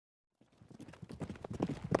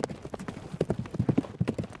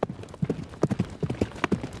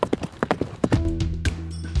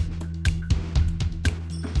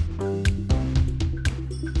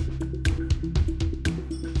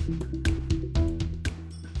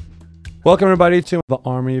Welcome, everybody, to the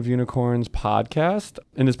Army of Unicorns podcast.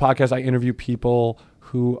 In this podcast, I interview people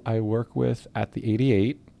who I work with at the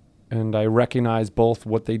 88, and I recognize both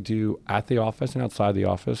what they do at the office and outside the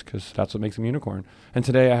office, because that's what makes them unicorn. And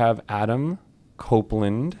today I have Adam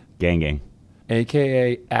Copeland, Gang.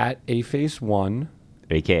 a.k.a. at aface1,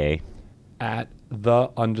 AKA. at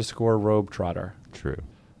 _robe trotter. True.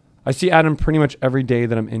 I see Adam pretty much every day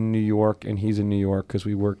that I'm in New York, and he's in New York because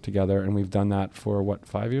we work together, and we've done that for,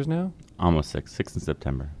 5 years now? Almost 6 in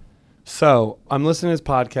September. So I'm listening to his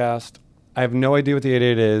podcast. I have no idea what the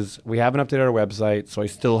 88 is. We haven't updated our website, so I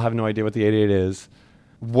still have no idea what the 88 is.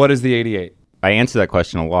 What is the 88? I answer that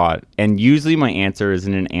question a lot, and usually my answer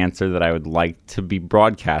isn't an answer that I would like to be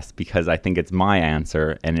broadcast because I think it's my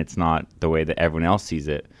answer and it's not the way that everyone else sees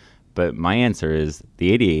it. But my answer is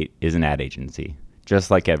the 88 is an ad agency,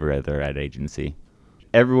 just like every other ad agency.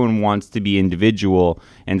 Everyone wants to be individual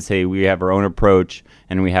and say we have our own approach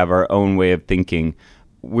and we have our own way of thinking.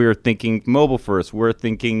 We're thinking mobile first. We're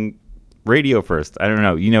thinking radio first. I don't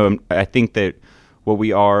know. I think that what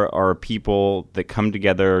we are people that come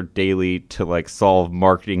together daily to solve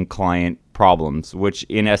marketing client problems, which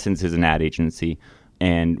in essence is an ad agency.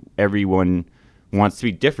 And everyone wants to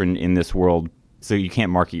be different in this world. So you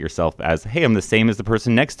can't market yourself as, hey, I'm the same as the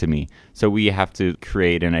person next to me. So we have to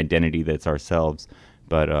create an identity that's ourselves.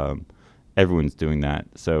 But everyone's doing that.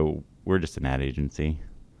 So we're just an ad agency,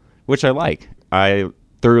 which I like. I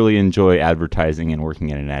thoroughly enjoy advertising and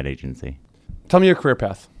working at an ad agency. Tell me your career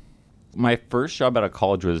path. My first job out of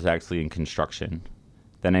college was actually in construction.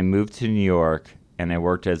 Then I moved to New York and I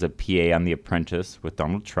worked as a PA on The Apprentice with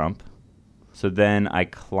Donald Trump. So then I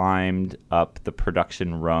climbed up the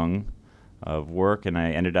production rung of work, and I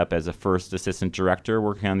ended up as a first assistant director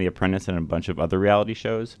working on The Apprentice and a bunch of other reality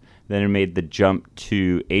shows. Then I made the jump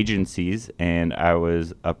to agencies, and I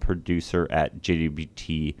was a producer at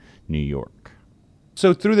JWT New York.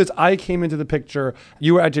 So through this, I came into the picture.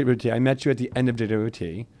 You were at JWT. I met you at the end of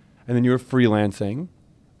JWT, and then you were freelancing,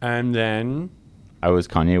 and then... I was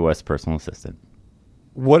Kanye West's personal assistant.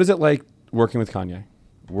 What is it like working with Kanye?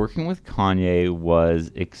 Working with Kanye was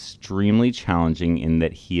extremely challenging in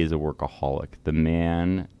that he is a workaholic. The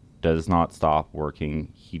man does not stop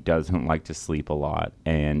working. He doesn't like to sleep a lot.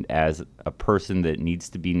 And as a person that needs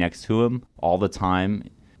to be next to him all the time,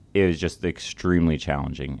 it was just extremely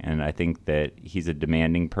challenging. And I think that he's a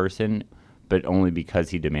demanding person, but only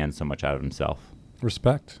because he demands so much out of himself.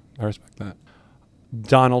 Respect. I respect that.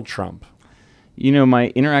 Donald Trump. My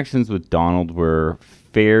interactions with Donald were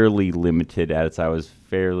fairly limited as I was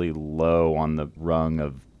fairly low on the rung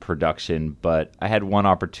of production, but I had one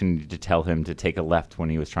opportunity to tell him to take a left when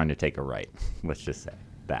he was trying to take a right. Let's just say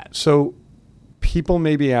that. So people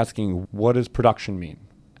may be asking, what does production mean?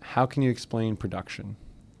 How can you explain production?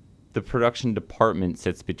 The production department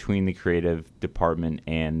sits between the creative department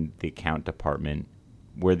and the account department,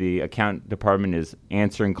 where the account department is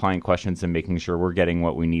answering client questions and making sure we're getting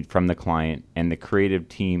what we need from the client, and the creative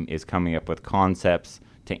team is coming up with concepts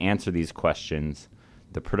to answer these questions.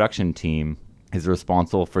 The production team is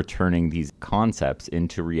responsible for turning these concepts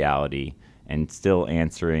into reality and still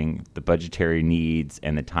answering the budgetary needs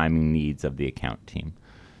and the timing needs of the account team.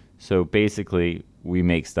 So basically, we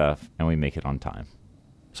make stuff and we make it on time.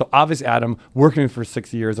 So obviously, Adam, working for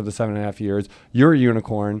 6 years of the 7.5 years, you're a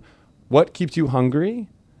unicorn. What keeps you hungry?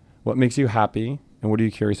 What makes you happy? And what are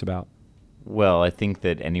you curious about? Well, I think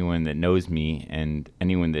that anyone that knows me and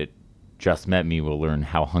anyone that just met me will learn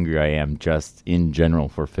how hungry I am just in general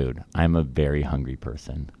for food. I'm a very hungry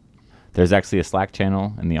person. There's actually a Slack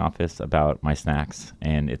channel in the office about my snacks,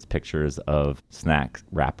 and it's pictures of snack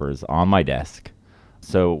wrappers on my desk.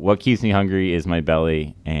 So what keeps me hungry is my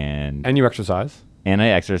belly and you exercise? And I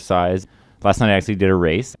exercise. Last night I actually did a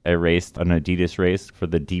race. I raced an Adidas race for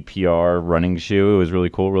the DPR running shoe. It was really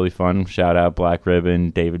cool, really fun. Shout out Black Ribbon,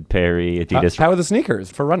 David Perry, Adidas. How are the sneakers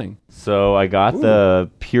for running? So I got the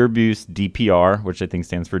Pure Boost DPR, which I think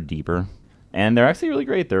stands for deeper. And they're actually really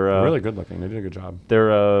great. They're really good looking. They did a good job.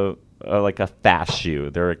 They're like a fast shoe.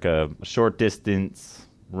 They're like a short distance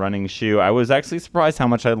running shoe. I was actually surprised how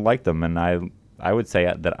much I liked them. And I would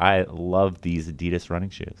say that I love these Adidas running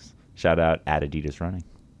shoes. Shout out at Adidas Running.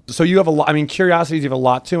 So you have a lot, curiosities, you have a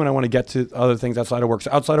lot too, and I want to get to other things outside of work.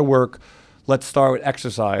 So outside of work, let's start with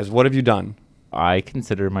exercise. What have you done? I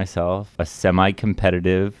consider myself a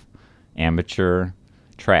semi-competitive amateur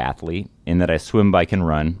triathlete in that I swim, bike, and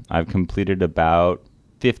run. I've completed about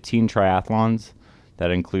 15 triathlons.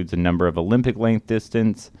 That includes a number of Olympic length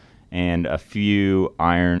distance and a few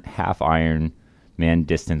half Ironman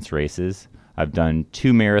distance races. I've done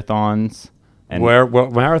 2 marathons. And What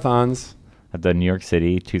marathons? I've done New York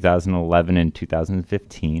City, 2011 and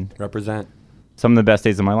 2015. Represent. Some of the best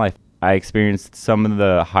days of my life. I experienced some of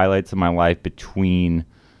the highlights of my life between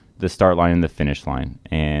the start line and the finish line,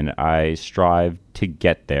 and I strive to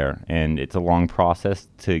get there. And it's a long process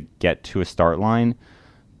to get to a start line,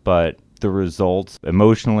 but the results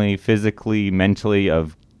emotionally, physically, mentally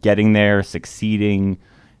of getting there, succeeding,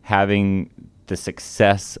 having the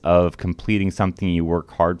success of completing something you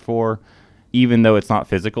work hard for, even though it's not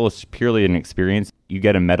physical, it's purely an experience. You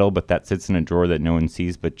get a medal, but that sits in a drawer that no one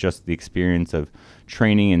sees, but just the experience of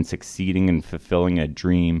training and succeeding and fulfilling a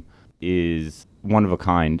dream is one of a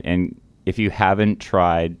kind. And if you haven't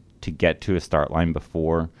tried to get to a start line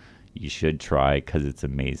before, you should try, because it's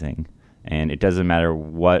amazing. And it doesn't matter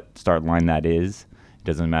what start line that is. It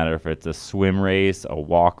doesn't matter if it's a swim race, a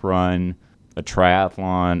walk run, a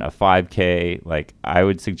triathlon, a 5K. Like, I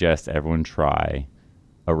would suggest everyone try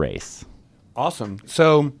a race. Awesome.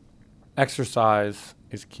 So exercise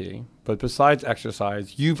is key. But besides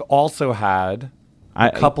exercise, you've also had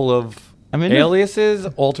a couple of aliases,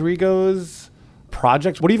 alter egos,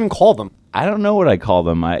 projects. What do you even call them? I don't know what I call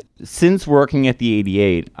them. Since working at the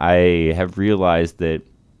 88, I have realized that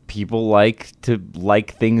people like to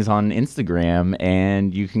like things on Instagram,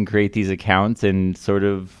 and you can create these accounts and sort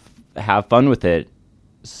of have fun with it.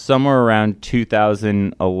 Somewhere around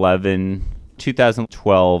 2011,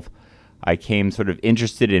 2012, I came sort of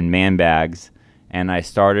interested in man bags, and I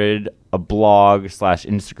started a blog /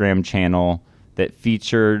 Instagram channel that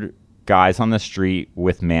featured guys on the street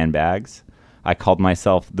with man bags. I called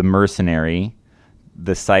myself The Mercenary.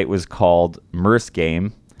 The site was called Merce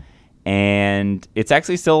Game, and it's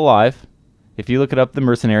actually still alive. If you look it up, The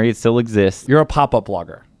Mercenary, it still exists. You're a pop-up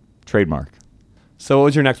blogger. Trademark. So what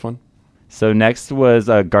was your next one? So next was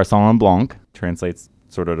Garçon Blanc, translates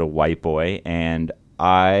sort of to white boy, and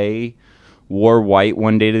I wore white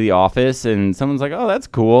one day to the office, and someone's like, oh, that's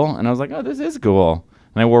cool. And I was like, oh, this is cool.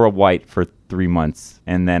 And I wore a white for 3 months,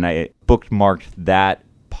 and then I bookmarked that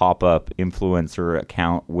pop-up influencer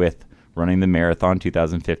account with running the marathon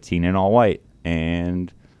 2015 in all white.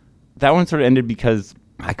 And that one sort of ended because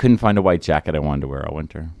I couldn't find a white jacket I wanted to wear all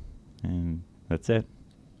winter. And that's it.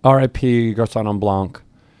 R.I.P. Garçon Blanc.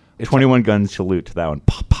 21 Guns salute to that one.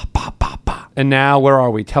 Pa, pa, pa, pa, pa. And now, where are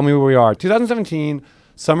we? Tell me where we are. 2017,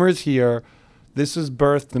 summer is here. This was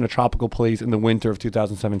birthed in a tropical place in the winter of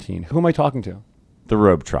 2017. Who am I talking to? The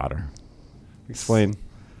Robe Trotter. Explain.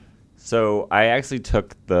 So I actually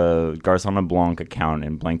took the Garçon Blanc account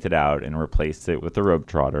and blanked it out and replaced it with the Robe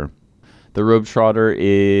Trotter. The Robe Trotter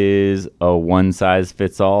is a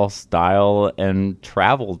one-size-fits-all style and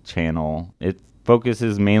travel channel. It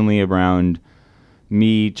focuses mainly around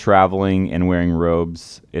me traveling and wearing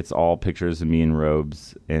robes. It's all pictures of me in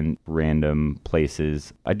robes in random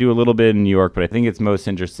places. I do a little bit in New York, but I think it's most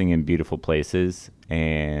interesting in beautiful places.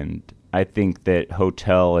 And I think that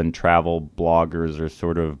hotel and travel bloggers are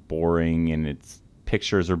sort of boring, and its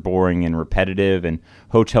pictures are boring and repetitive, and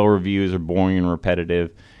hotel reviews are boring and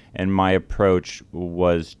repetitive. And my approach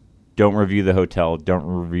was, don't review the hotel, don't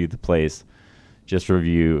review the place, just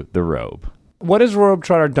review the robe. What has Robe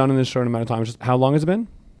Trotter done in this short amount of time? Just how long has it been?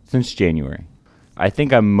 Since January. I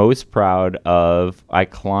think I'm most proud of, I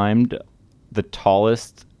climbed the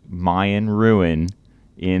tallest Mayan ruin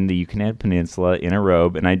in the Yucatan Peninsula in a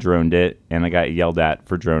robe, and I droned it, and I got yelled at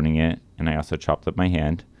for droning it, and I also chopped up my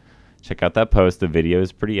hand. Check out that post. The video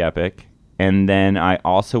is pretty epic. And then I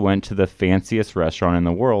also went to the fanciest restaurant in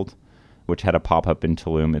the world, which had a pop-up in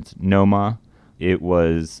Tulum. It's Noma. It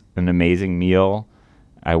was an amazing meal.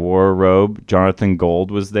 I wore a robe. Jonathan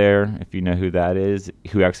Gold was there, if you know who that is,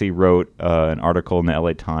 who actually wrote an article in the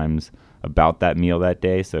LA Times about that meal that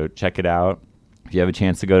day. So check it out. If you have a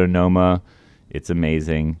chance to go to Noma, it's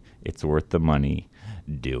amazing. It's worth the money.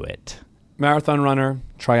 Do it. Marathon runner,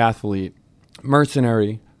 triathlete,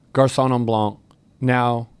 mercenary, Garçon Blanc,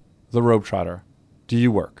 now the Robe Trotter. Do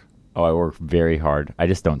you work? Oh, I work very hard. I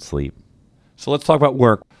just don't sleep. So let's talk about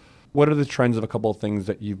work. What are the trends of a couple of things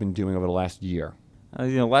that you've been doing over the last year?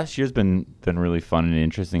 Last year's been really fun and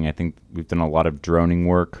interesting. I think we've done a lot of droning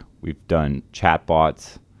work. We've done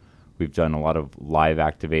chatbots. We've done a lot of live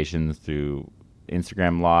activations through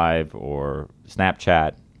Instagram Live or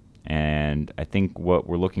Snapchat. And I think what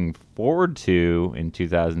we're looking forward to in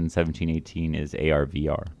 2017-18 is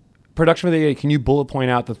AR/VR. Production of the 88, can you bullet point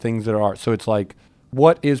out the things that are? So it's like,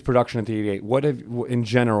 what is production at the 88? What have, in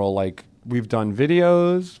general, like, we've done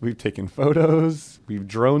videos, we've taken photos, we've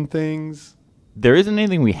droned things. There isn't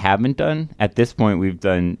anything we haven't done. At this point, we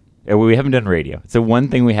haven't done radio. It's the one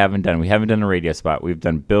thing we haven't done. We haven't done a radio spot. We've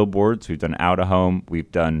done billboards. We've done out of home. We've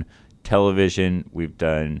done television. We've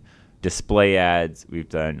done display ads. We've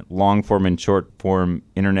done long form and short form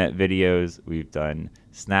internet videos. We've done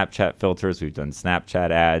Snapchat filters. We've done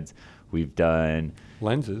Snapchat ads. We've done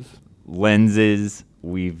Lenses.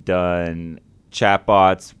 We've done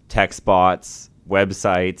chatbots, text bots,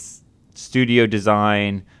 websites, studio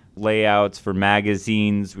design, layouts for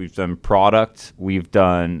magazines. We've done product. We've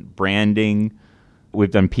done branding.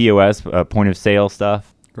 We've done POS, point of sale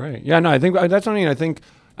stuff. Great. Yeah, no, I think that's something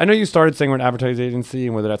I know you started saying we're an advertising agency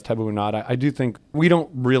and whether that's taboo or not. I do think we don't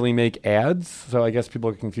really make ads. So I guess people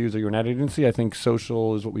are confused. Are you an ad agency? I think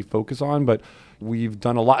social is what we focus on, but we've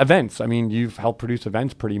done a lot of events. I mean, you've helped produce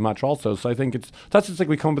events pretty much also. So I think that's just like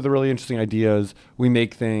we come up with the really interesting ideas. We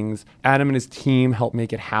make things. Adam and his team help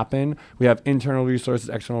make it happen. We have internal resources,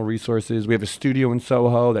 external resources. We have a studio in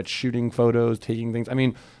Soho that's shooting photos, taking things. I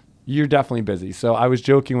mean, you're definitely busy. So I was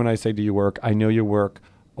joking when I say, do you work? I know you work,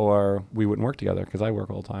 or we wouldn't work together because I work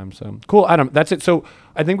all the time. So cool, Adam. That's it. So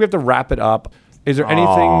I think we have to wrap it up. Is there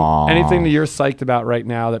anything that you're psyched about right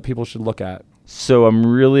now that people should look at? So I'm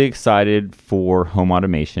really excited for home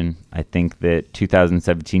automation. I think that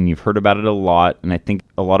 2017, you've heard about it a lot, and I think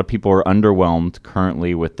a lot of people are underwhelmed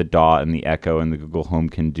currently with the Dot and the Echo and the Google Home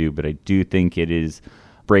can do, but I do think it is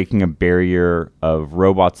breaking a barrier of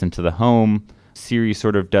robots into the home. Siri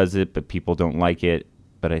sort of does it, but people don't like it.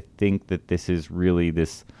 But I think that this is really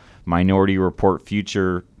this Minority Report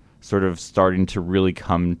future sort of starting to really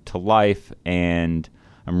come to life, and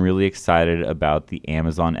I'm really excited about the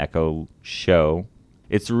Amazon Echo Show.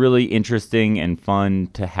 It's really interesting and fun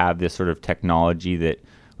to have this sort of technology that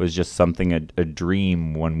was just something, a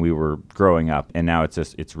dream when we were growing up, and now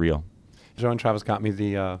it's real. Joe and Travis got me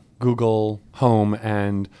the Google Home,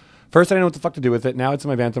 and first I didn't know what the fuck to do with it. Now it's in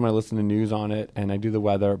my van and I listen to news on it, and I do the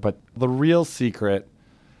weather. But the real secret,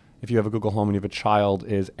 if you have a Google Home and you have a child,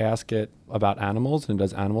 is ask it about animals, and it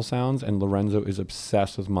does animal sounds. And Lorenzo is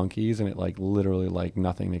obsessed with monkeys, and it literally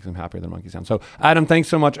nothing makes him happier than monkey sounds. So Adam, thanks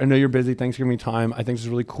so much. I know you're busy. Thanks for giving me time. I think this is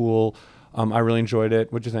really cool. I really enjoyed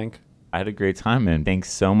it. What'd you think? I had a great time, and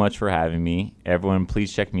thanks so much for having me. Everyone,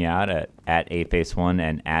 please check me out at aface1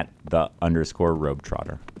 and at _Robe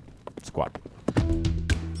Trotter Squad.